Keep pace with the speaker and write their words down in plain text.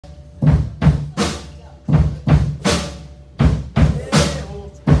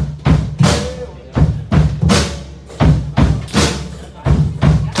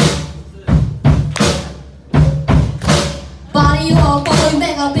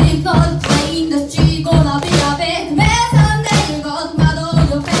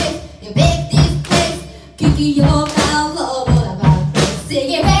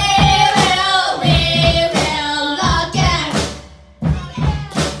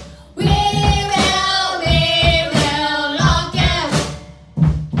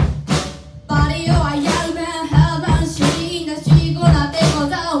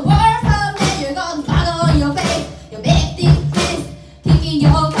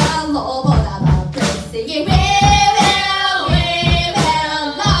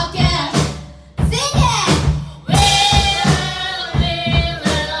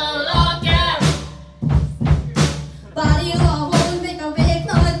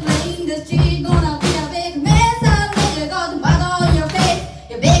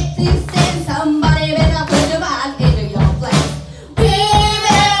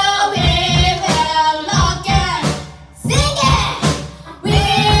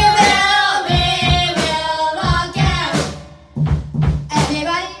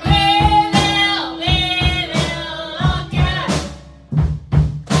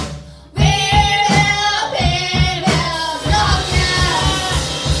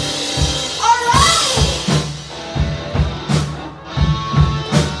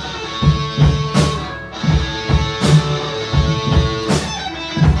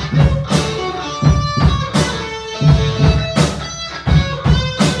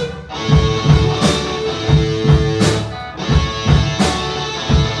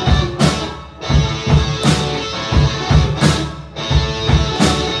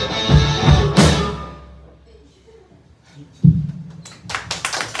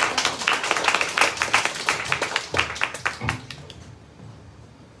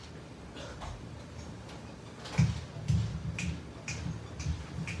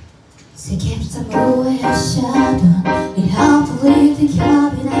They kept them away a shadow. It had to leave the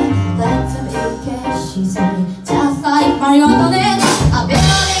cabinet. Let them make it. She said, just like Mario Antoinette. I'll be on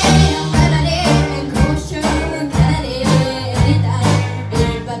it, and caution, Kennedy, anytime.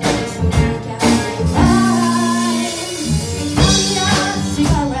 Everybody should look at me right. I'm not a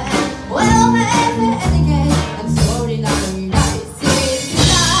cigarette. Well, maybe etiquette. I'm sorry, not the United States.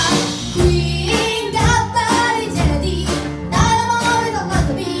 Queen got body jelly. Dynamite, I want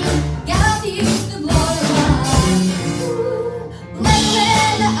to be.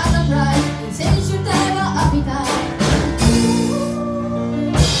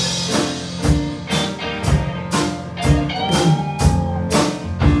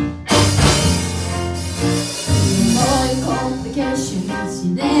 She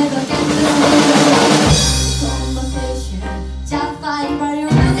never gets the conversation, just like Mario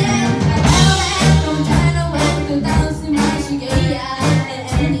Antoinette. I went from China, went to dance in my Shigeya, and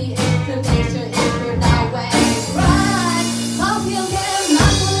any explanation is for that way. Right? How you can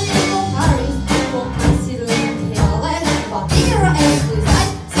not believe for Paris, for considering careless, but bigger and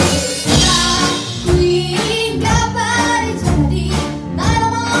precise. Queen got body jelly,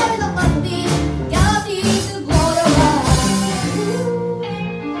 dynamite the body, got it to go around.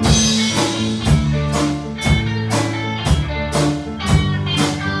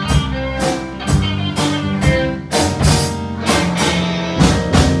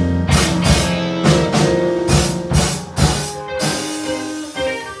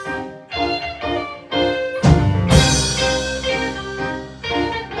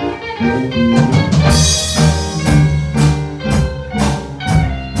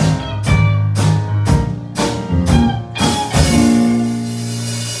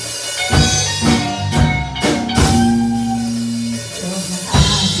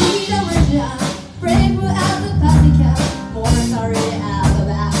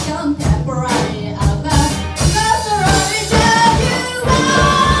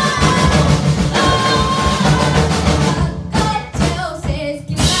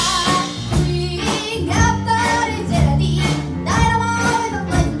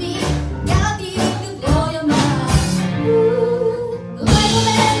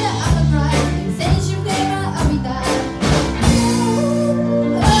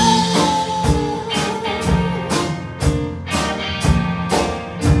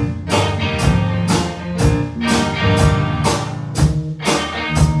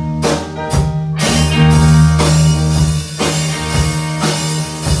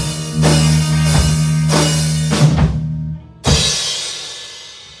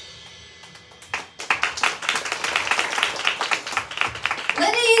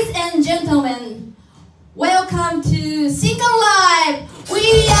 Ladies and gentlemen, welcome to Single Live.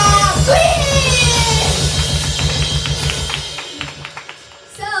 We are Queen.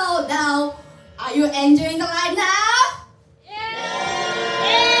 So now, are you enjoying the live now? Yay!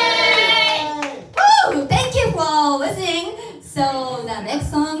 Woo! Thank you for listening. So the next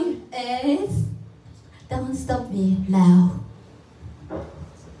song is "Don't Stop Me Now."